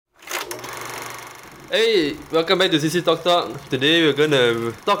Hey, welcome back to CC Talk Talk. Today we're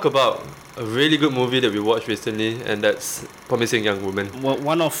gonna talk about a really good movie that we watched recently, and that's Promising Young Woman.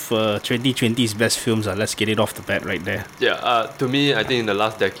 One of 2020's best films. Let's get it off the bat right there. Yeah, to me, I think in the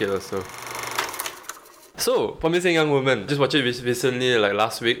last decade or so. So, Promising Young Woman. Just watched it recently, like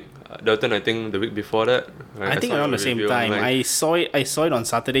last week. Dalton, I think the week before that. I think around the same time. Online. I saw it on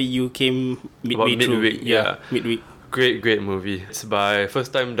Saturday. You came midway About through. midweek, yeah. Midweek. Great movie. It's by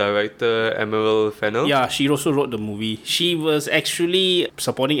first-time director Emerald Fennell. Yeah, she also wrote the movie. She was actually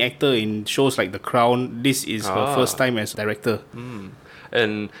supporting actor in shows like The Crown. This is her first time as director.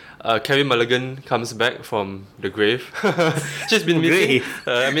 And Carey Mulligan comes back from the grave. She's been missing.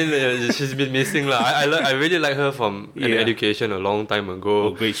 She's been missing lah. I really like her from An Education a long time ago.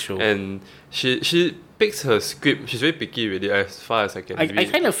 Oh, great show. And she picks her script. She's very picky with it as far as I can read. I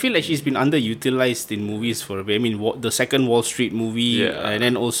kind of feel like she's been underutilized in movies for a bit. I mean, the second Wall Street movie, and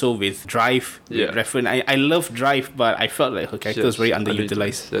then also with Drive. Yeah. I love Drive, but I felt like her character was very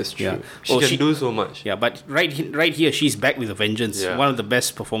underutilized. That's true. Yeah. She can do so much. Yeah, but right here, she's back with a vengeance. Yeah. One of the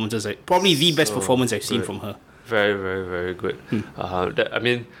best performances, probably the best performance I've seen from her. Very good.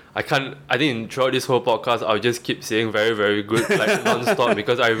 I think throughout this whole podcast, I'll just keep saying very good, like non-stop,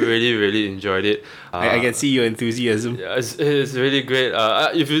 because I really enjoyed it. I can see your enthusiasm. Yeah, it's really great.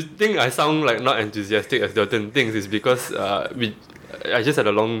 If you think I sound like not enthusiastic as Dalton thinks, it's because I just had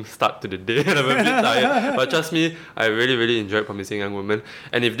a long start to the day and I'm a bit tired. But trust me, I really enjoyed Promising Young Woman.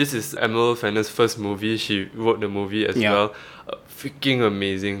 And if this is Emerald Fennell's first movie, she wrote the movie as well. Freaking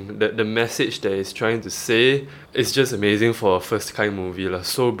amazing. The message that it's trying to say is just amazing for a first kind movie.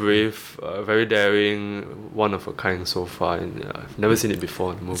 So brave, very daring, one of a kind so far. And I've never seen it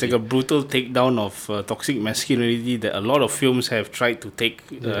before in the movie. It's like a brutal takedown of toxic masculinity that a lot of films have tried to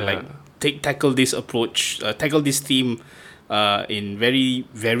tackle this approach, tackle this theme in very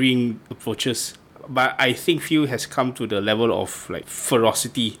varying approaches. But I think few has come to the level of like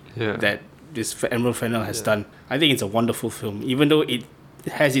ferocity that this Emerald Fennell has done. I think it's a wonderful film, even though it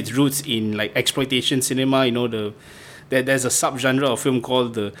has its roots in like exploitation cinema. You know, there's a subgenre of film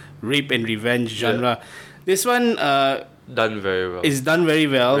called the rape and revenge genre. This one done very well. Is done very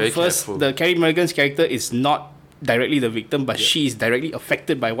well. Very First, careful. the Carey Mulligan's character is not directly the victim, but she is directly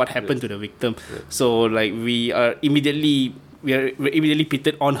affected by what happened to the victim. So like we're immediately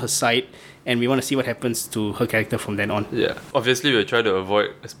pitted on her side, and we want to see what happens to her character from then on. Yeah. Obviously, we'll try to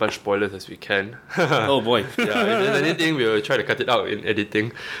avoid as much spoilers as we can. Oh boy. If there's anything, we'll try to cut it out in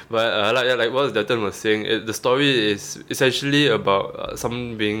editing. But like what Dalton was saying, the story is essentially about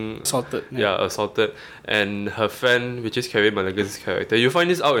someone being Assaulted. Assaulted, and her friend, which is Carey Mulligan's character. You find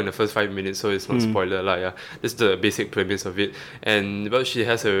this out in the first 5 minutes, so it's not spoiler lah. This is the basic premise of it, and she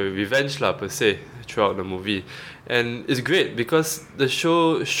has a revenge per se throughout the movie. And it's great because the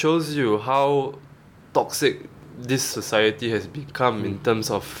show shows you how toxic this society has become in terms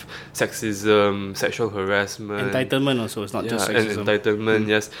of sexism, sexual harassment, entitlement also. It's not just sexism. And entitlement.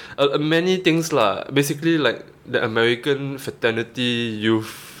 Yes, many things basically like the American fraternity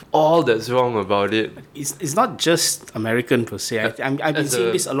youth. All that's wrong about it. It's not just American per se. I've been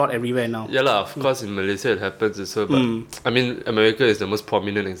seeing this a lot everywhere now. Yeah lah. Of course, in Malaysia it happens also. But America is the most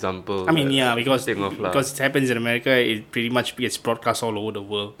prominent example. Because it happens in America, it pretty much gets broadcast all over the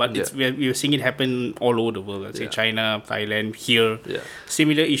world. But we're seeing it happen all over the world. Let's say China, Thailand, here. Yeah.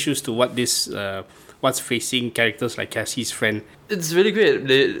 Similar issues to what what's facing characters like Cassie's friend. It's really great.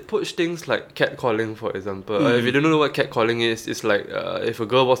 They push things like catcalling, for example. If you don't know what catcalling is, it's like if a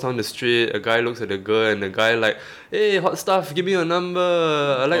girl walks down the street, a guy looks at the girl, and the guy like, hey, hot stuff, give me your number.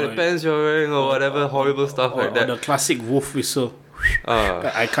 I like the pants you're wearing, or whatever horrible stuff like that. Or the classic wolf whistle.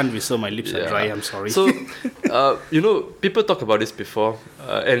 I can't whistle, my lips are dry, I'm sorry. So, people talk about this before,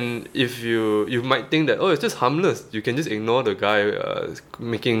 and if you might think that, it's just harmless, you can just ignore the guy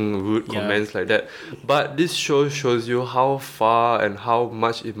making rude comments like that. But this show shows you how far and how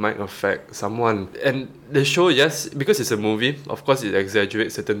much it might affect someone. And the show, yes, because it's a movie, of course it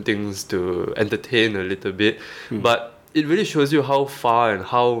exaggerates certain things to entertain a little bit, but it really shows you how far and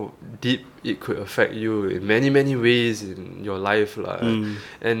how deep it could affect you in many ways in your life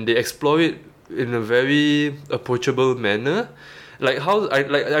and they explore it in a very approachable manner. Like how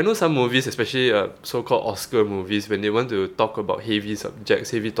I know some movies, especially so-called Oscar movies, when they want to talk about heavy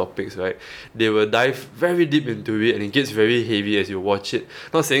subjects, heavy topics, right, they will dive very deep into it and it gets very heavy as you watch it.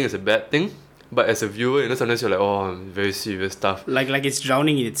 Not saying it's a bad thing, but as a viewer, sometimes you're like, very serious stuff. Like it's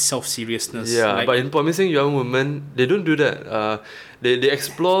drowning in its self-seriousness. Yeah, but in Promising Young Woman, they don't do that. They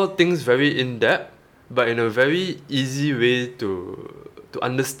explore things very in-depth, but in a very easy way to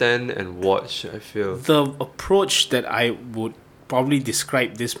understand and watch, I feel. The approach that I would probably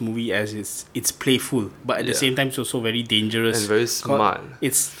describe this movie as it's playful, but at the same time it's also very dangerous and very smart.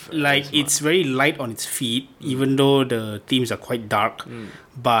 It's it's very light on its feet, even though the themes are quite dark,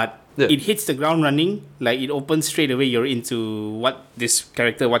 but it hits the ground running. Like, it opens straight away. You're into what this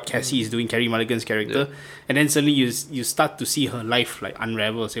character, what Cassie is doing, Carey Mulligan's character, and then suddenly you start to see her life like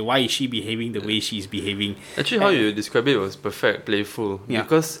unravel. Say, why is she behaving the way she's behaving? Actually, how you describe it was perfect, playful.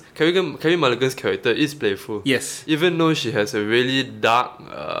 Because Carey Mulligan's character is playful. Yes. Even though she has a really dark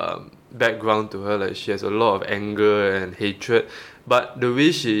background to her, like she has a lot of anger and hatred, but the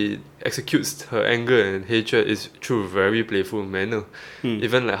way she executes her anger and hatred is through a very playful manner.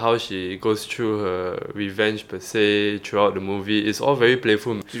 Even like how she goes through her revenge per se throughout the movie, it's all very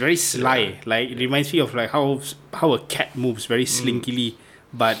playful. It's very sly. Like, it reminds me of like how a cat moves very slinkily.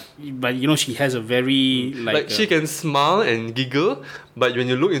 But you know, she has a very like she can smile and giggle, but when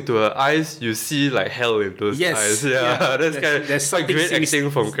you look into her eyes, you see like hell in those eyes. That's quite great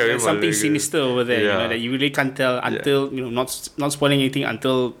acting from Carey Mulligan. There's something sinister over there, you know, that you really can't tell until you know, not spoiling anything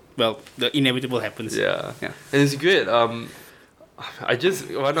until, well, the inevitable happens. And it's great. I just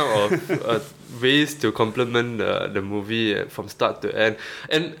run out of ways to compliment the movie from start to end.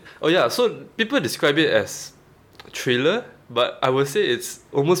 And so people describe it as thriller, but I would say it's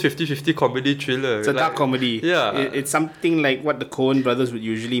almost 50-50 comedy thriller. It's a dark comedy. It's something like what the Coen brothers would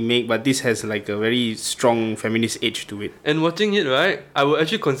usually make, but this has like a very strong feminist edge to it. And watching it, right, I would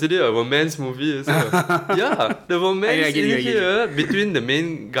actually consider it a romance movie as well. The romance here between the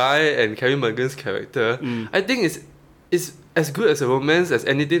main guy and Carey Mulligan's character, I think is as good as a romance as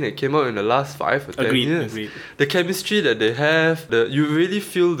anything that came out in the last 5 or 10 years. Agreed. The chemistry that they have, you really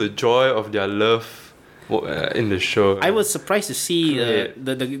feel the joy of their love in the show. I was surprised to see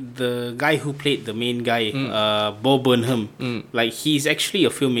the guy who played the main guy, Bo Burnham. Like, he's actually a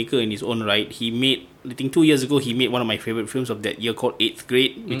filmmaker in his own right. He made, I think 2 years ago, he made one of my favorite films of that year called 8th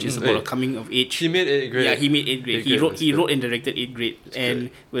Grade, which is about a coming of age. He made 8th Grade. Yeah, he made 8th Grade. He wrote and directed 8th Grade, and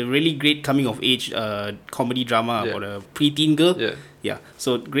a really great coming of age comedy drama about a preteen girl.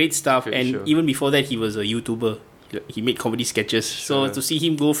 So great stuff. Even before that, he was a YouTuber. He made comedy sketches. So to see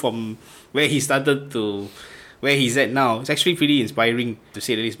him go from where he started to where he's at now, it's actually pretty inspiring, to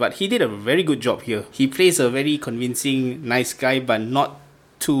say the least. But he did a very good job here. He plays a very convincing, nice guy, but not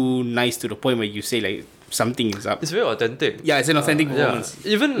too nice to the point where you say like something is up. It's very authentic. Yeah, it's an authentic performance.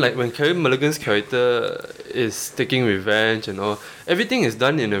 Even like when Carey Mulligan's character is taking revenge and all, everything is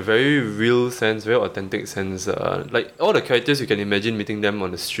done in a very real sense, very authentic sense. Like all the characters, you can imagine meeting them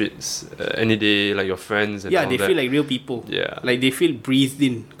on the streets any day, like your friends and all they that. feel like real people. Like they feel breathed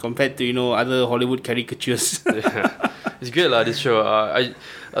in compared to, you know, other Hollywood caricatures. It's great this show.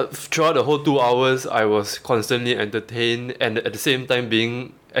 Throughout the whole 2 hours, I was constantly entertained and at the same time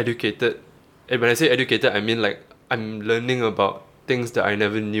being educated. And when I say educated, I mean like I'm learning about things that I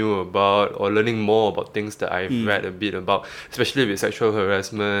never knew about, or learning more about things that I've read a bit about, especially with sexual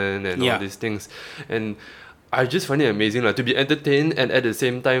harassment and all these things. And I just find it amazing to be entertained, and at the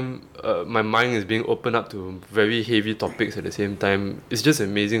same time my mind is being opened up to very heavy topics at the same time. It's just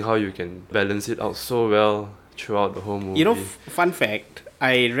amazing how you can balance it out so well throughout the whole movie. You know, fun fact,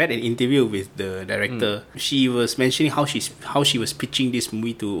 I read an interview with the director. She was mentioning how she was pitching this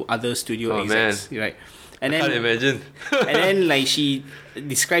movie to other studio execs, right? And I can't imagine. And then like she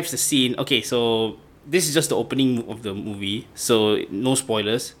describes the scene. Okay, so this is just the opening of the movie, so no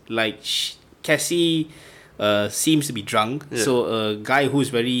spoilers. Like Cassie seems to be drunk, so a guy who's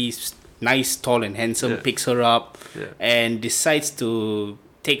very nice, tall and handsome picks her up and decides to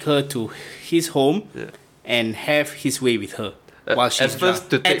take her to his home and have his way with her. While she's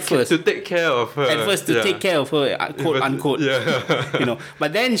to take care of her. At first, to take care of her, quote unquote. You know,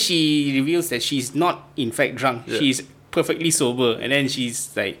 but then she reveals that she's not in fact drunk. She's perfectly sober, and then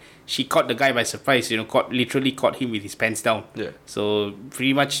she's like, she caught the guy by surprise. You know, literally caught him with his pants down. So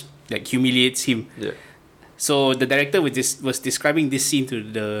pretty much like humiliates him. So the director was describing this scene to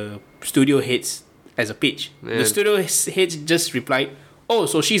the studio heads as a pitch. The studio heads just replied, "Oh,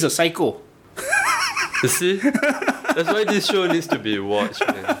 so she's a psycho." You see? That's why this show needs to be watched,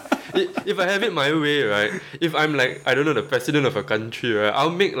 man. If I have it my way, right? If I'm like, I don't know, the president of a country, right?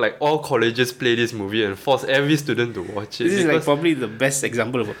 I'll make like all colleges play this movie and force every student to watch it. This is like probably the best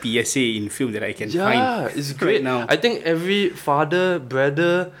example of a PSA in film that I can find. Yeah, it's great. Right now. I think every father,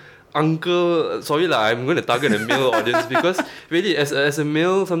 brother, uncle, sorry I'm going to target a male audience, because really as a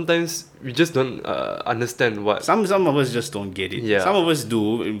male, sometimes we just don't understand what some of us just don't get it. Some of us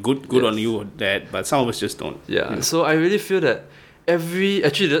do. Good on you that, but some of us just don't. So I really feel that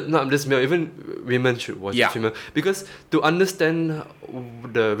not just male, even women should watch Yeah. it, female, because to understand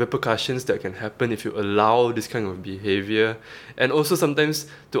the repercussions that can happen if you allow this kind of behavior, and also sometimes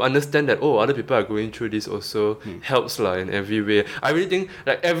to understand that other people are going through this also helps lah in every way. I really think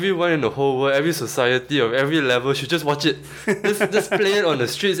like everyone in the whole world, every society of every level should just watch it. just play it on the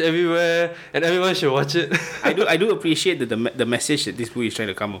streets everywhere, and everyone should watch it. I do appreciate the message that this movie is trying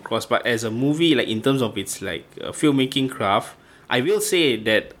to come across, but as a movie, like in terms of its like filmmaking craft, I will say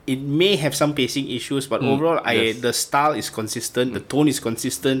that it may have some pacing issues, but overall, the style is consistent, the tone is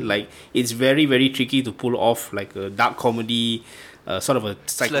consistent. Like it's very very tricky to pull off like a dark comedy, sort of a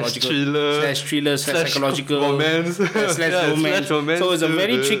psychological thriller, psychological romance, slash romance. So it's a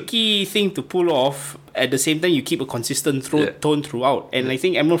very tricky thing to pull off. At the same time, you keep a consistent tone throughout, and I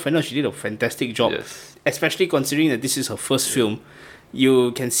think Emerald Fennell, she did a fantastic job, especially considering that this is her first film.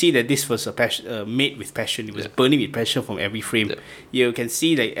 You can see that this was made with passion. It was burning with passion from every frame. You can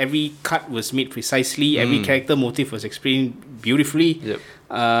see that every cut was made precisely. Every character motive was explained beautifully.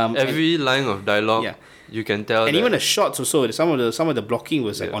 Every line of dialogue, you can tell. And even the shots also, some of the blocking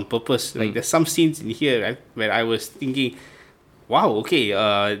was like on purpose. Like there's some scenes in here where I was thinking, wow, okay,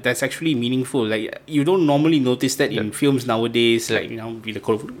 that's actually meaningful. Like you don't normally notice that in films nowadays. Like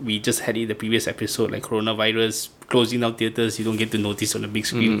we just had it in the previous episode, like coronavirus closing down theaters, you don't get to notice on the big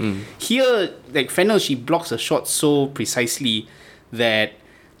screen. Here, like Fennell, she blocks a shot so precisely that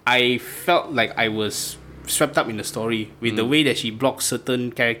I felt like I was swept up in the story with the way that she blocks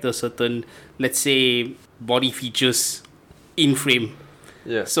certain characters, certain, let's say, body features in frame.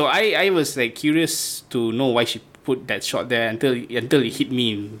 So I was like curious to know why she put that shot there until it hit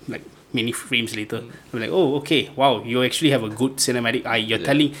me in, like many frames later. I'm like, oh, okay, wow, you actually have a good cinematic eye.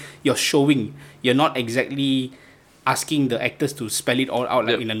 You're showing. You're not exactly asking the actors to spell it all out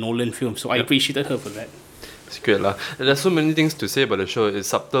like in a Nolan film. So I appreciated her for that. It's great lah. There's so many things to say about the show. It's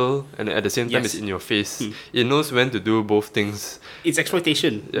subtle, and at the same time, it's in your face. It knows when to do both things. It's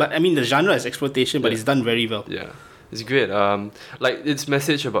exploitation, but I mean the genre is exploitation, but it's done very well. It's great. Like its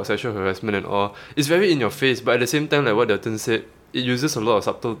message about sexual harassment and all, it's very in your face. But at the same time, like what Delton said, it uses a lot of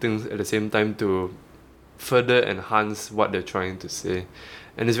subtle things at the same time to further enhance what they're trying to say.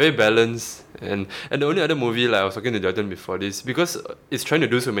 And it's very balanced. And the only other movie, like I was talking to Delton before this, because it's trying to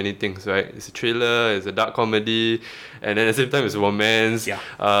do so many things, right? It's a thriller, it's a dark comedy, and then at the same time it's romance.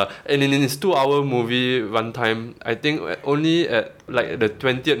 And in its 2-hour movie runtime, I think only at like the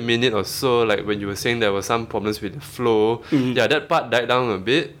 20th minute or so, like when you were saying there were some problems with the flow, that part died down a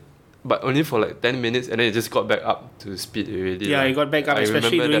bit. But only for like 10 minutes, and then it just got back up to speed already. It got back up,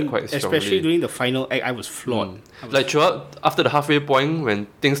 especially during the final act. I was floored. Like throughout, after the halfway point, when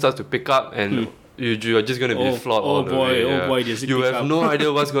things start to pick up and you're just going to be flawed all the way. You have no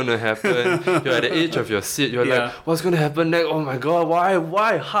idea what's going to happen. You're at the edge of your seat. You're like, what's going to happen next? Oh my god,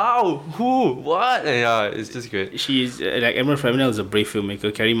 why, how, who, what? And it's just great. She's like Emerald Fennell is a brave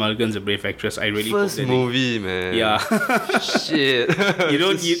filmmaker. Carey Mulligan's a brave actress. I really first movie, man. Shit.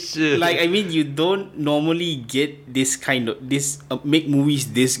 You don't normally get this kind of make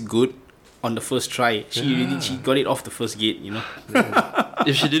movies this good on the first try. She got it off the first gate,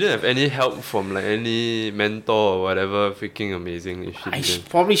 If she didn't have any help from like any mentor or whatever, freaking amazing.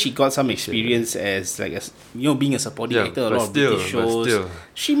 If she got some experience as like being a supporting actor, a lot of British shows.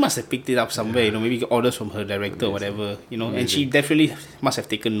 She must have picked it up somewhere, maybe orders from her director or whatever, and she definitely must have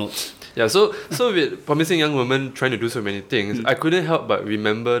taken notes. So with Promising Young Woman trying to do so many things, I couldn't help but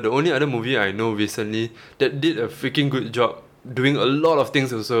remember the only other movie I know recently that did a freaking good job doing a lot of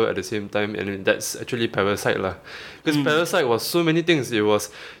things also at the same time, and that's actually Parasite lah. Because Parasite was so many things. It was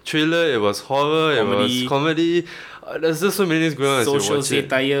thriller, it was horror, it was comedy. There's just so many things going on. Social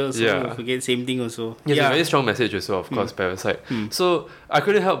satire, forget same thing also. It's a very strong message also, of course, Parasite. So I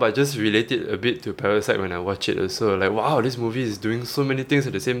couldn't help but just relate it a bit to Parasite when I watch it also. Like, wow, this movie is doing so many things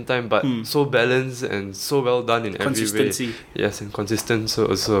at the same time, but so balanced and so well done in every way. Yes, and consistent so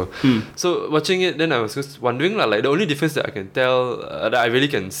also. So watching it, then I was just wondering like the only difference that I can tell, that I really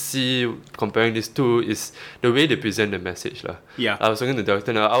can see comparing these two is the way they present the message lah. I was talking to the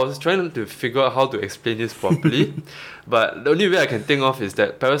doctor now. I was trying to figure out how to explain this properly. But the only way I can think of is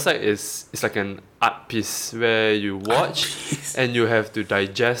that Parasite is like an art piece where you watch and you have to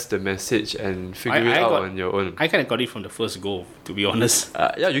digest the message and figure it out on your own. I kind of got it from the first go, to be honest.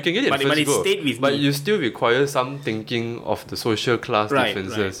 You can get it but first it go. Stayed with but me. You still require some thinking of the social class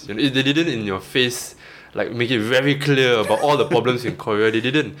differences. They didn't in your face like make it very clear about all the problems in Korea. They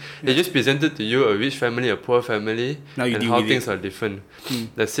didn't. They just presented to you a rich family, a poor family, Now you and deal how with things it. are different.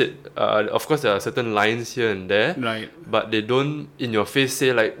 That's it. Of course, there are certain lines here and there, Right. but they don't in your face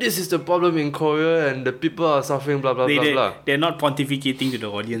say like, this is the problem in Korea and the people are suffering, blah blah blah blah. They're not pontificating to the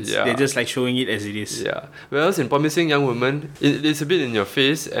audience. Yeah. They're just like showing it as it is. Yeah. Whereas in Promising Young Woman, it's a bit in your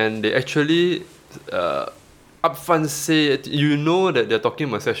face, and they actually upfront say it. You know that they're talking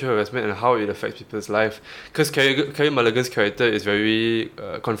about sexual harassment and how it affects people's life. Because Carey Mulligan's character is very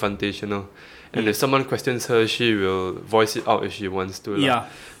confrontational, and if someone questions her, she will voice it out if she wants to. Yeah.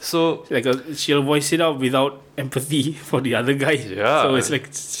 So She'll voice it out without empathy for the other guy. Yeah. So it's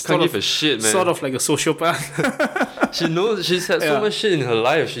like can't give a shit, man. sort of like a sociopath. She knows she's had so much shit in her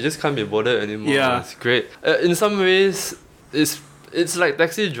life. She just can't be bothered anymore. Yeah. It's great. In some ways, it's like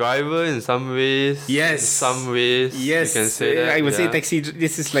Taxi Driver in some ways. Yes. In some ways. Yes. You can say that. I would say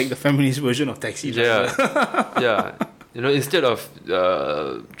this is like the feminist version of Taxi Driver. Yeah. Yeah. You know, instead of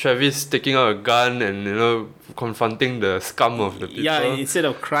Travis taking out a gun and, you know, confronting the scum of the people. Yeah, instead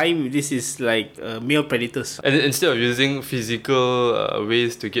of crime, this is like male predators. And instead of using physical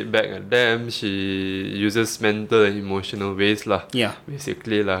ways to get back at them, she uses mental and emotional ways lah. Yeah.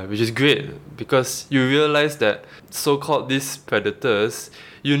 Basically lah, which is great because you realize that so-called these predators,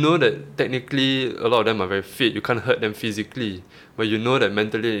 you know that technically a lot of them are very fit. You can't hurt them physically, but you know that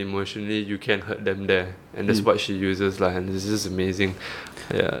mentally and emotionally you can hurt them there, and that's what she uses lah. And it's just amazing.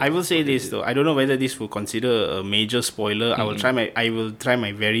 Yeah. I will say this though. I don't know whether this will consider a major spoiler. I will try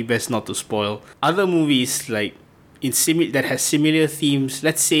my very best not to spoil. Other movies like that has similar themes.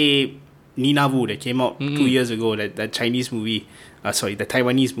 Let's say Nina Wu that came out 2 years ago. That Chinese movie. The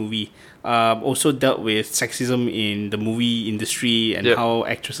Taiwanese movie. Also dealt with sexism in the movie industry and how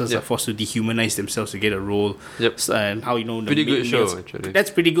actresses are forced to dehumanize themselves to get a role. Yep. And how pretty good show actually. That's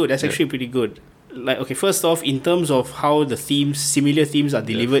pretty good. That's actually pretty good. Like, okay, first off, in terms of how the similar themes are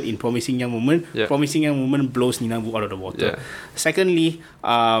delivered in Promising Young Woman, Promising Young Woman blows Nina Wu out of the water. Secondly,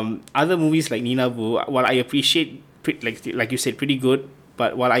 other movies like Nina Wu, while I appreciate, like you said, pretty good,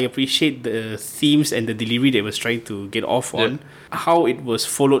 but while I appreciate the themes and the delivery they was trying to get off on, how it was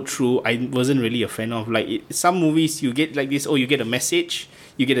followed through, I wasn't really a fan of. Like, some movies, you get like this, you get a message,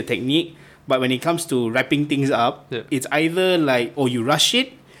 you get a technique, but when it comes to wrapping things up, it's either like, you rush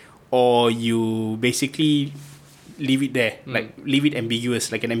it, or you basically leave it there, like leave it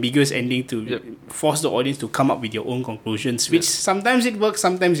ambiguous, like an ambiguous ending to force the audience to come up with your own conclusions, which sometimes it works,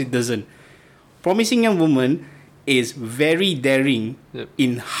 sometimes it doesn't. Promising Young Woman is very daring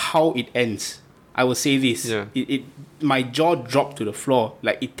in how it ends. I will say this. My jaw dropped to the floor.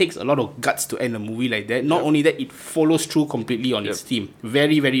 Like, it takes a lot of guts to end a movie like that. Not only that, it follows through completely on its theme.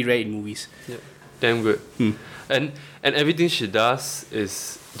 Very, very rare in movies. Damn good. And everything she does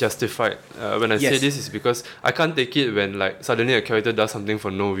is justified. When I say this is because I can't take it when like suddenly a character does something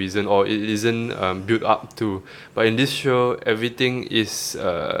for no reason or it isn't built up to. But in this show, everything is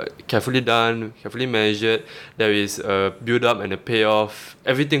carefully done, carefully measured. There is a build up and a payoff.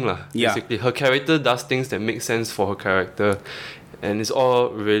 Everything lah. Basically, her character does things that make sense for her character, and it's all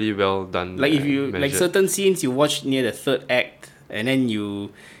really well done. Like if you measured. like certain scenes you watch near the third act, and then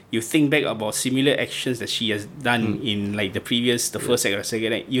you think back about similar actions that she has done in like the first act or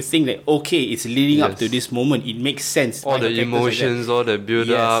second act, you think that okay, it's leading up to this moment, it makes sense. All the emotions, all the build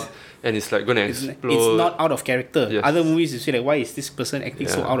up, and it's like gonna explode. It's not out of character. Other movies you say like, why is this person acting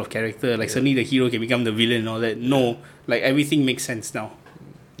so out of character? Like suddenly the hero can become the villain and all that. No, like everything makes sense now.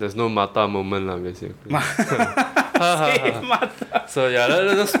 There's no Mata moment lah, basically. Mata. So yeah,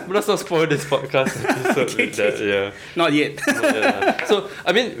 let's not spoil this podcast episode with that. Not yet. So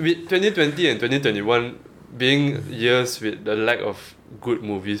I mean, with 2020 and 2021 being years with the lack of good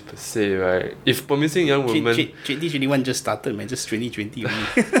movies per se, right? If Promising Young Woman, 2021 just started, man. Just 2020 only.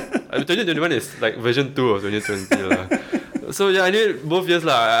 2021 is like version 2 of 2020 lah. So yeah, anyway, both years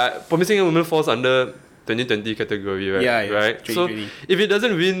lah. Promising Young Woman falls under 2020 category, right? Right. So if it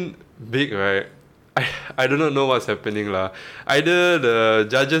doesn't win big, right, I do not know what's happening lah. Either the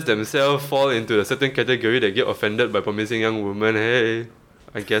judges themselves fall into a certain category that get offended by Promising Young Woman. Hey,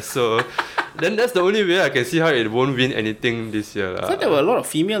 I guess so. Then that's the only way I can see how it won't win anything this year. I thought there were a lot of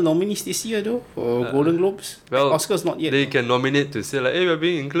female nominees this year though for Golden Globes. Well, Oscars not yet. They can nominate to say like, hey, we're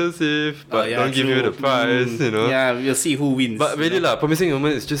being inclusive, but don't give you the prize, you know. Yeah, we'll see who wins. But really lah, Promising Young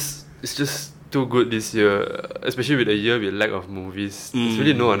Woman is just too good this year, especially with a year with lack of movies. There's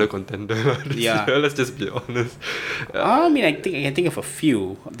really no other contender this year, let's just be honest. I mean, I can think of a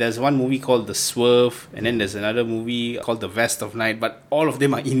few. There's one movie called The Swerve, and then there's another movie called The Vest of Night, but all of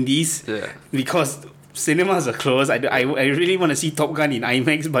them are indies because cinemas are closed. I really want to see Top Gun in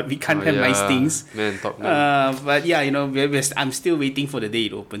IMAX, but we can't have nice things. Man, Top Gun. But yeah, you know, I'm still waiting for the day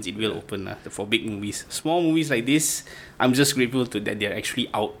it opens. It will open for big movies. Small movies like this, I'm just grateful that they're actually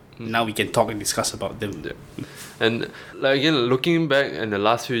out. Now we can talk and discuss about them. Yeah. And like again, looking back in the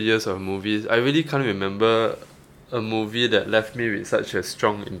last few years of movies, I really can't remember a movie that left me with such a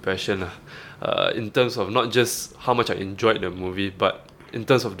strong impression. In terms of not just how much I enjoyed the movie, but in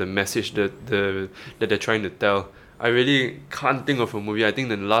terms of the message that they're trying to tell. I really can't think of a movie. I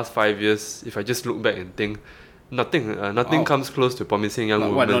think in the last 5 years, if I just look back and think, nothing comes close to Promising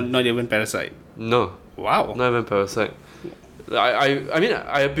Young Woman. Not even Parasite? No. Wow. Not even Parasite. I mean,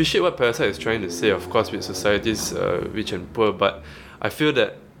 I appreciate what Parasite is trying to say, of course, with society's rich and poor, but I feel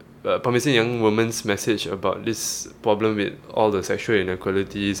that Promising Young Woman's message about this problem with all the sexual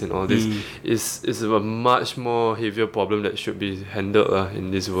inequalities and all this is a much more heavier problem that should be handled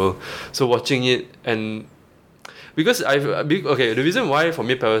in this world. So watching it, and because the reason why for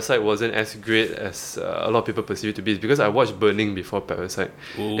me Parasite wasn't as great as a lot of people perceive it to be is because I watched Burning before Parasite.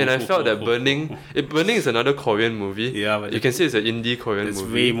 And I felt that Burning is another Korean movie. Yeah, but you can say it's an indie Korean movie.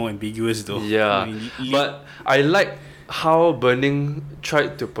 It's way more ambiguous though. Yeah, but I like how Burning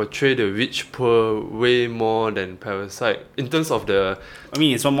tried to portray the rich poor way more than Parasite in terms of the. I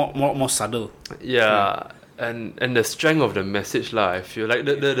mean, it's more subtle. Yeah, and the strength of the message lah. I feel like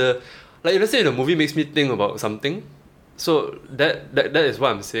the like, let's say the movie makes me think about something, so that is what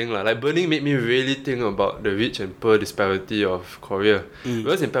I'm saying lah. Like Burning made me really think about the rich and poor disparity of Korea.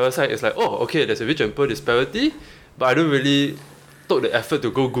 Whereas in Parasite, it's like, oh, okay, there's a rich and poor disparity, but I don't really took the effort to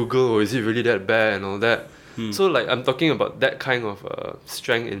go Google, is it really that bad and all that. So like I'm talking about that kind of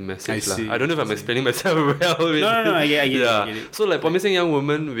strength in message lah. I don't know if I'm explaining myself well. No, I get it. So like Promising Young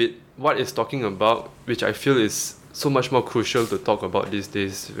Woman with what it's talking about, which I feel is so much more crucial to talk about these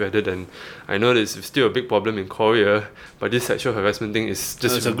days, rather than, I know it's still a big problem in Korea, but this sexual harassment thing is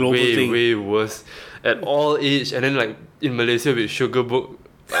just way worse at all age. And then like in Malaysia with Sugar Book,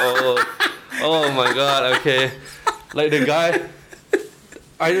 oh my god, okay, like the guy,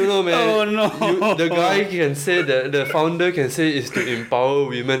 I don't know, man. Oh no. The guy can say that the founder can say is to empower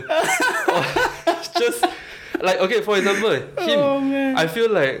women. Just like, okay, for example, him. I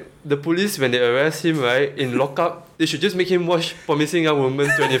feel like the police, when they arrest him, right, in lockup, they should just make him watch Promising Young Woman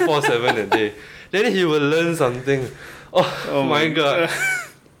 24/7 a day. Then he will learn something. Oh my god.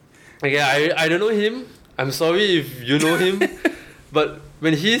 Okay, I don't know him. I'm sorry if you know him, but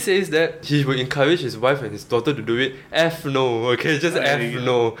when he says that he will encourage his wife and his daughter to do it, F no, okay, just F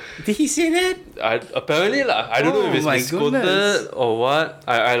no. Did he say that? Apparently lah. I don't know if it's misquoted or what.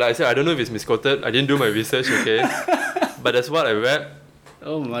 Like I said, I don't know if it's misquoted. I didn't do my research, okay? But that's what I read.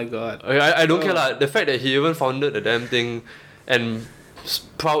 Oh my god. I don't care lah. The fact that he even founded the damn thing and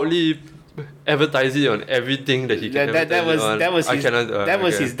proudly advertise it on everything that he can that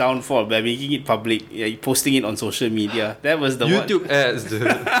was his downfall by making it public, posting it on social media. That was the YouTube ads, dude.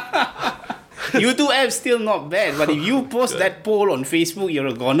 YouTube ads still not bad, but if you post that poll on Facebook, you're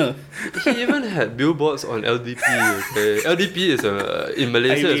a goner. He even had billboards on LDP. Okay, LDP is in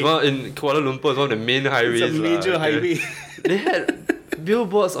Malaysia as well. In Kuala Lumpur, is one of the main highways. It's a major highway. They had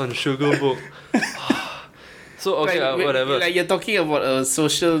billboards on Sugar Book. So okay, whatever. Like you're talking about a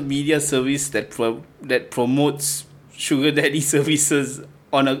social media service that promotes sugar daddy services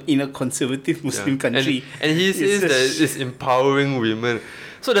in a conservative Muslim country. And he says that it's empowering women.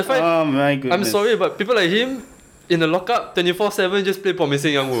 So the fact, oh my goodness. I'm sorry, but people like him in the lockup 24/7 just play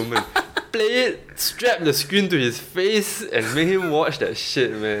Promising Young Woman. Play it, strap the screen to his face, and make him watch that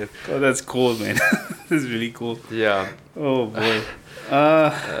shit, man. Oh, that's cool, man. That's really cool. Yeah. Oh boy.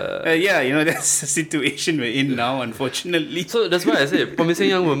 Yeah, that's the situation we're in now, unfortunately. So that's why I say Promising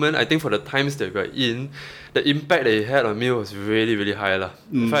Young Woman, I think for the times that we're in, the impact that it had on me was really, really high lah.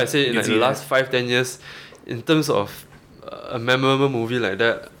 If I say in like the last 5-10 years, in terms of a memorable movie like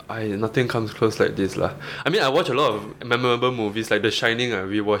that, nothing comes close like this lah. I mean, I watch a lot of memorable movies like The Shining. I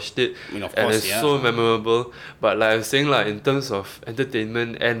rewatched it, and it's so memorable. But like I was saying lah, in terms of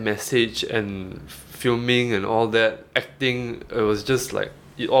entertainment and message and filming and all that, acting, it was just like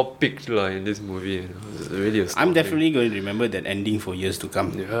it all peaked in this movie. It was really astounding. I'm definitely going to remember that ending for years to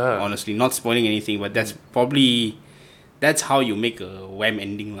come. Yeah. Honestly, not spoiling anything, but that's how you make a wham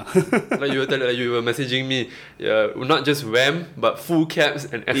ending lah. Like you were messaging me, not just wham, but full caps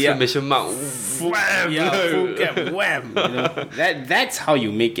and exclamation mark. Wham! Yeah, full cap wham. That's how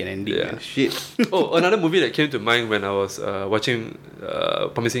you make an ending. Yeah. Shit. Oh, another movie that came to mind when I was watching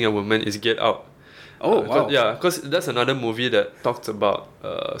Promising Young Woman is Get Out. Oh, wow. Because that's another movie that talks about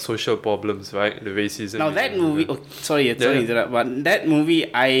social problems, right? The racism. Now that movie, sorry to interrupt, but that movie,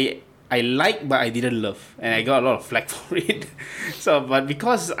 I I like, but I didn't love, and I got a lot of flack for it. So, but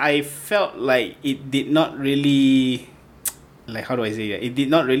because I felt like it did not really, like, how do I say that? It did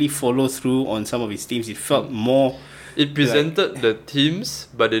not really follow through on some of its themes. It felt more. It presented the themes,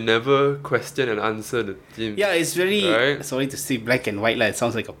 but it never questioned and answered the themes. Yeah, it's very, right? sorry to say black and white, it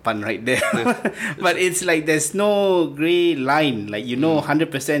sounds like a pun right there. But it's like there's no grey line. Like,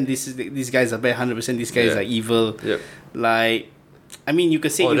 100% these guys are bad, 100% these guys are evil. Yep. Like, I mean, you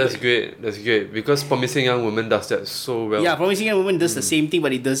could say... That's great. That's great. Because Promising Young Woman does that so well. Yeah, Promising Young Woman does the same thing,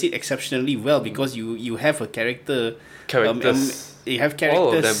 but it does it exceptionally well because you have a character... Characters. You have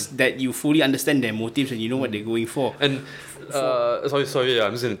characters that you fully understand their motives and you know what they're going for. And sorry,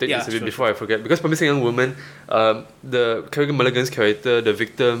 I'm just going to take this a bit sure, before I forget. Because Promising Young Woman, the Carey Mulligan's character, the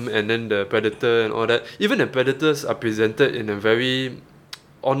victim, and then the predator and all that, even the predators are presented in a very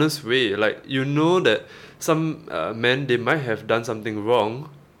honest way. Like, that some men, they might have done something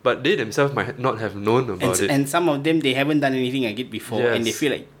wrong, but they themselves might not have known about it. And some of them, they haven't done anything like it before, and they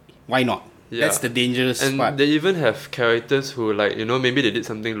feel like, why not? Yeah. That's the dangerous and part. They even have characters who, like, maybe they did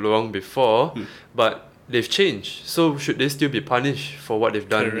something wrong before, but they've changed. So should they still be punished for what they've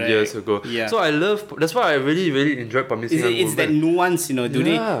done years ago? Yeah. So that's why I really, really enjoyed Promising Young Woman. It's that nuance,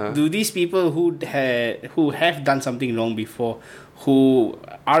 do these people who have done something wrong before, who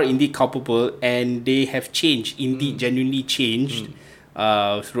are indeed culpable and they have changed, indeed genuinely changed,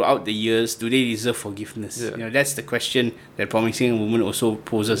 throughout the years, do they deserve forgiveness? Yeah. That's the question that Promising Young Woman also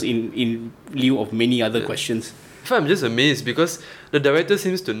poses in lieu of many other questions. I'm just amazed because the director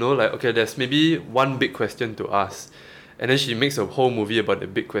seems to know, like, okay, there's maybe one big question to ask, and then she makes a whole movie about the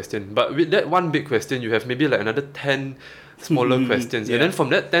big question. But with that one big question, you have maybe like another 10 smaller questions, and then from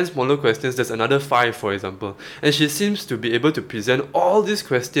that 10 smaller questions, there's another 5, for example. And she seems to be able to present all these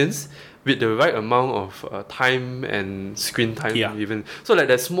questions with the right amount of time and screen time even. So like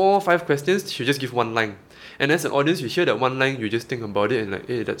that small 5 questions, she just give one line. And as an audience, you hear that one line, you just think about it and like,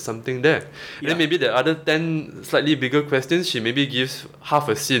 hey, that's something there. And then maybe the other 10 slightly bigger questions, she maybe gives half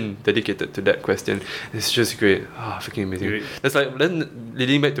a scene dedicated to that question. It's just great. Freaking amazing. Great. That's like, then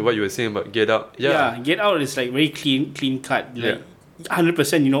leading back to what you were saying about Get Out. Yeah, Get Out is like very clean cut. Like,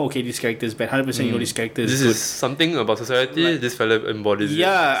 100% okay, this character is bad. 100% this character is this good. Is something about society, this fella embodies it.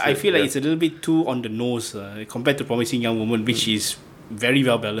 Yeah, I feel like it's a little bit too on the nose compared to Promising Young Woman, which is very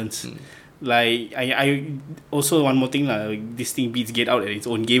well balanced. Like, I also, one more thing, this thing beats Get Out at its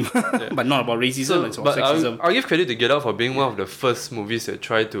own game. But not about racism, it's about sexism. I'll give credit to Get Out for being one of the first movies that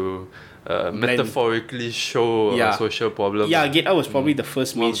try to metaphorically show a social problem. Yeah, Get Out was probably the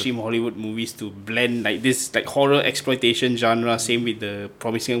first mainstream Hollywood movies to blend like this like horror exploitation genre. Same with the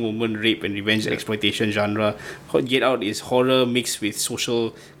Promising Young Woman rape and revenge exploitation genre. Get Out is horror mixed with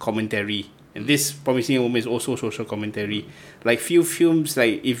social commentary. And this Promising Young Woman is also social commentary. Like, few films,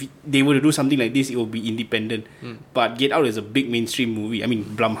 like, if they were to do something like this, it will be independent. But Get Out is a big mainstream movie. I mean,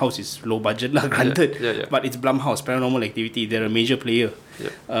 Blumhouse is low budget, granted. But it's Blumhouse, Paranormal Activity. They're a major player.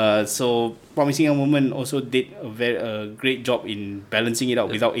 So Promising Young Woman also did a great job in balancing it out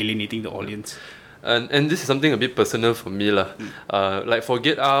without alienating the audience. And this is something a bit personal for me. Like for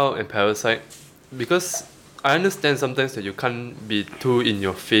Get Out and Parasite, because I understand sometimes that you can't be too in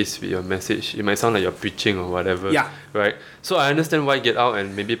your face with your message. It might sound like you're preaching or whatever. Yeah. Right? So I understand why Get Out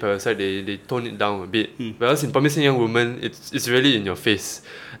and maybe Parasite, they tone it down a bit. Whereas in Promising Young Woman, it's really in your face.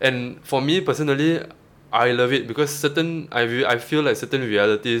 And for me personally, I love it because I feel like certain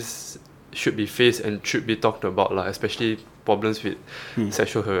realities should be faced and should be talked about, especially problems with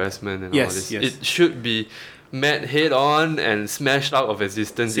sexual harassment and all this. Yes. It should be met head on and smashed out of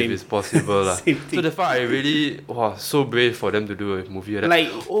existence if it's possible. So therefore I really so brave for them to do a movie like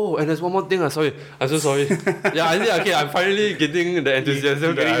that. And there's one more thing. I'm so sorry. I'm finally getting the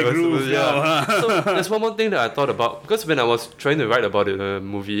enthusiasm that I was So there's one more thing that I thought about, because when I was trying to write about the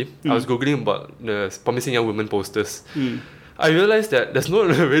movie, I was googling about the Promising Young Woman posters. I realized that there's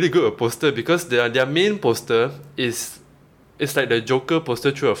not a really good poster because their main poster is, it's like the Joker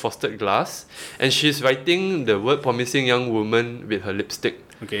poster through a frosted glass, and she's writing the word Promising Young Woman with her lipstick.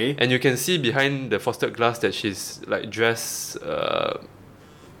 Okay. And you can see behind the frosted glass that she's like dressed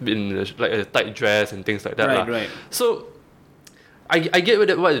in like a tight dress and things like that. Right. So I get what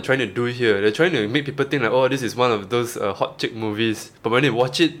they're trying to do here. They're trying to make people think like, this is one of those hot chick movies. But when they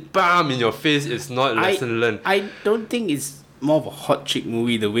watch it, bam, in your face, it's not a lesson learned. I don't think it's more of a hot chick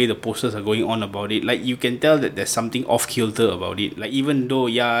movie the way the posters are going on about it. Like, you can tell that there's something off kilter about it. Like, even though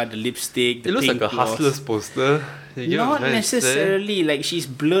the lipstick, it looks like a gloss, Hustlers poster. You get what Not I'm trying to say? necessarily. Like, she's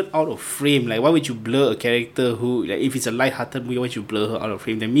blurred out of frame. Like, why would you blur a character who, like, if it's a light-hearted movie, why would you blur her out of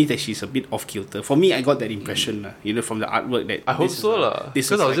frame? That means that she's a bit off kilter. For me, I got that impression, from the artwork that. I hope so lah.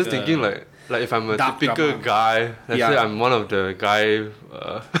 Because I was just thinking like if I'm a dark typical drama. guy, let's say I'm one of the guy,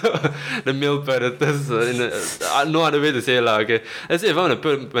 the male predators. No other way to say lah. Okay, let's say if I'm one of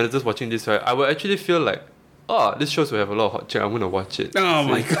the predators watching this, right, I will actually feel like, oh, this shows will have a lot of hot chick. I'm gonna watch it. Oh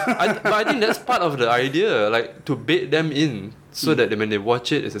my god! But I think that's part of the idea, like to bait them in, so that when they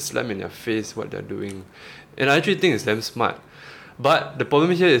watch it, it's a slam in their face what they're doing, and I actually think it's damn smart. But the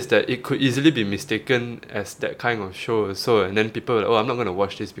problem here is that it could easily be mistaken as that kind of show. So and then people are like, oh, I'm not gonna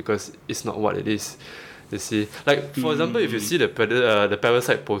watch this because it's not what it is. You see, like for example, if you see the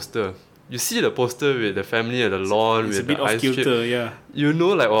Parasite poster, you see the poster with the family at the lawn It's a with bit the off ice kilter, strip, yeah. you know,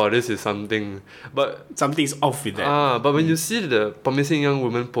 like, oh, this is something. But Something's off with that. but when you see the Promising Young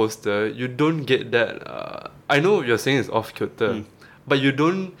Woman poster, you don't get that. I know what you're saying is off kilter, but you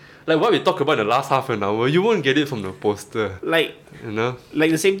don't, like what we talked about in the last half an hour, you won't get it from the poster. Like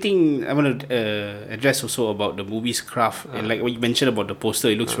The same thing I want to address also about the movie's craft, and like what you mentioned about the poster,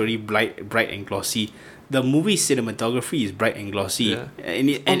 it looks very bright and glossy. The movie's cinematography is bright and glossy, and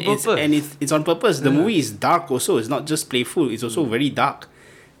it's on purpose. The movie is dark also. It's not just playful. It's also very dark,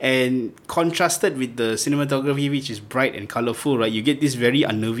 and contrasted with the cinematography, which is bright and colorful. Right, you get this very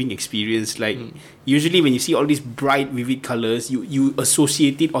unnerving experience. Like usually when you see all these bright, vivid colors, you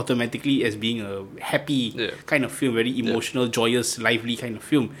associate it automatically as being a happy kind of film, very emotional, joyous, lively kind of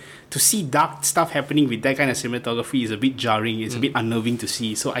film. To see dark stuff happening with that kind of cinematography is a bit jarring. It's a bit unnerving to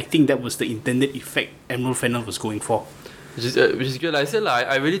see. So I think that was the intended effect Emerald Fennell was going for. which is good. Like I said,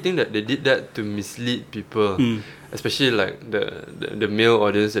 I really think that they did that to mislead people, especially like the male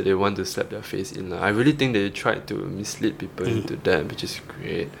audience that they want to slap their face in. I really think they tried to mislead people into that, which is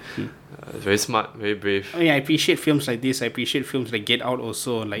great. It's very smart, very brave. I mean, I appreciate films like this. I appreciate films like Get Out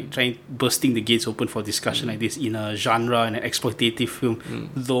also, like bursting the gates open for discussion like this in a genre and an exploitative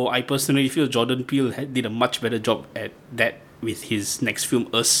film. Though I personally feel Jordan Peele did a much better job at that with his next film,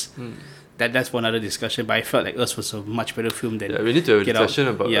 Us. That's one other discussion, but I felt like Us was a much better film than we need to have a Get discussion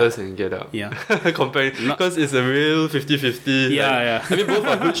Out. about Us and Get Out. Yeah. Comparing, because it's a real 50-50. Yeah. I mean, both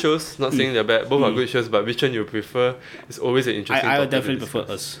are good shows, not saying they're bad, both are good shows, but which one you prefer is always an interesting I would topic to definitely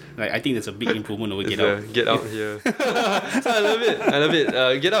prefer discuss. Us. Like, I think there's a big improvement over It's Get Out. Get Out here. So I love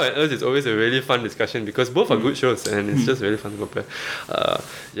it. Get Out and Us is always a really fun discussion because both are good shows and it's just really fun to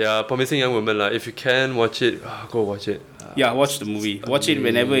compare. Promising Young Woman, if you can watch it, go watch it. Watch the movie. Watch it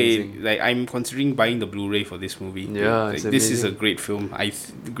whenever I'm considering buying the Blu-ray for this movie. Yeah, like, it's this is a amazing. great film.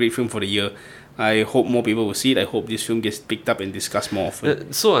 Great film for the year. I hope more people will see it. I hope this film gets picked up and discussed more often.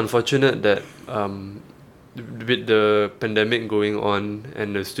 It's so unfortunate that with the pandemic going on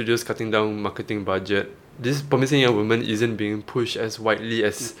and the studios cutting down marketing budget, this Promising Young Woman isn't being pushed as widely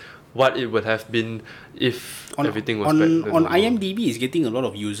as what it would have been if everything was back to on normal. IMDb is getting a lot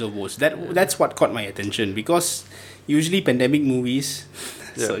of user votes. That's what caught my attention because usually pandemic movies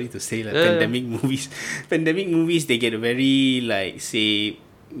sorry to say pandemic movies they get a very say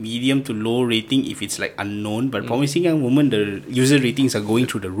medium to low rating if it's unknown, but Promising Young Woman, the user ratings are going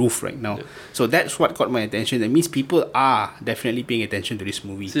through the roof right now. So that's what caught my attention. That means people are definitely paying attention to this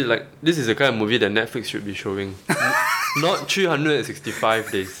movie. See, this is the kind of movie that Netflix should be showing. Not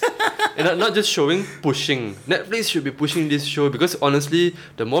 365 days. And not just showing, pushing. Netflix should be pushing this show because honestly,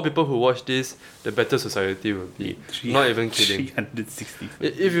 the more people who watch this, the better society will be. Not even kidding. 365.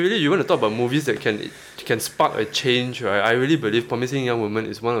 If you want to talk about movies that can spark a change, right? I really believe Promising Young Woman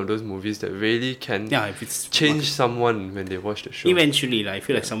is one of those movies that really can if it's change someone when they watch the show. Eventually, I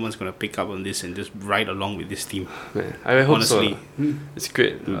feel like someone's gonna pick up on this and just ride along with this theme. Man, I hope Honestly. so. It's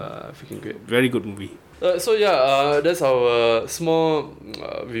great. Freaking great. Very good movie. That's our small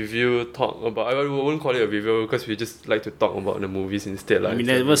review talk about. I won't call it a review because we just like to talk about the movies instead. I mean,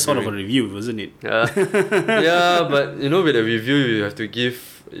 that was sort of a review, wasn't it? Yeah, but with a review you have to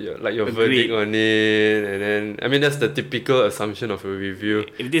give your verdict on it, and then I mean that's the typical assumption of a review.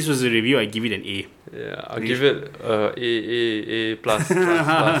 If this was a review, I'd give it an A. Yeah, I'll give it A plus.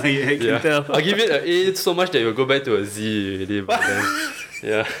 I can tell. I'll give it an A so much that you'll go back to a Z already. But then,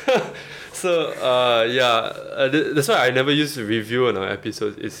 yeah. So that's why I never use review on our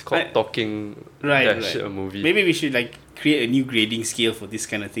episodes. It's called talking a movie. Maybe we should create a new grading scale for this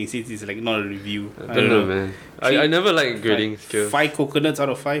kind of thing since it's not a review. I don't know, man. I never like grading scale. 5 coconuts out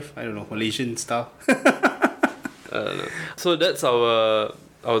of 5. I don't know, Malaysian style. I don't know. So that's our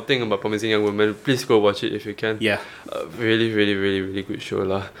our thing about Promising Young Woman, please go watch it if you can. Yeah. Really, really, really, really good show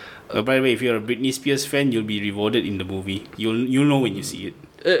lah. By the way, if you're a Britney Spears fan, you'll be rewarded in the movie. You'll know when you see it.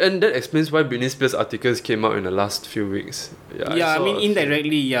 And that explains why Britney Spears articles came out in the last few weeks. Yeah, I mean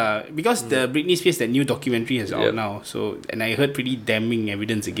indirectly, yeah, because the Britney Spears, that new documentary is out now. So, and I heard pretty damning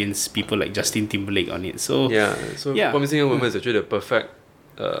evidence against people like Justin Timberlake on it. So Promising Young Woman is actually the perfect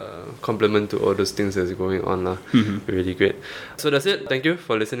complement to all those things that's going on lah. Really great. So that's it. Thank you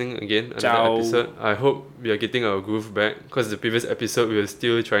for listening again. Another episode. I hope we are getting our groove back, because the previous episode we were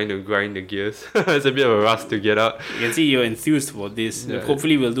still trying to grind the gears. It's a bit of a rush to get out. You can see you're enthused about this.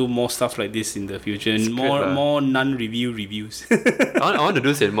 Hopefully we'll do more stuff like this in the future. And more non-review reviews. I want to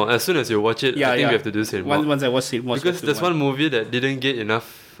do Saint Maud. As soon as you watch it, I think we have to do Saint Maud. Once I watch Saint Maud. Because there's one movie that didn't get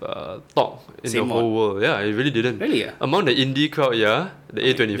enough talk in the whole world. Yeah, it really didn't. Really? Among the indie crowd,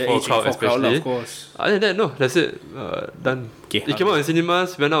 the A24 crowd especially. Of course. Other than that, no, that's it. Done. Okay, it came out in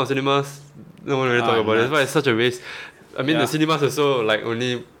cinemas, went out in cinemas. No one really talk about it. That's why it's such a waste. I mean, the cinemas also like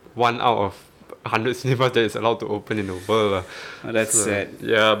only 1 out of 100 cinemas that is allowed to open in the world. That's sad.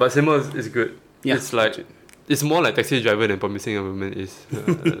 Yeah, but cinema is good. Yeah. It's more like Taxi Driver than Promising Young Woman is.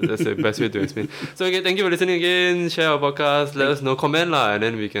 That's the best way to explain. So okay, thank you for listening again. Share our podcast. Let us know, comment lah, and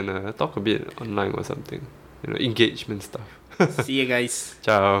then we can talk a bit online or something. Engagement stuff. See you guys.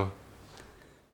 Ciao.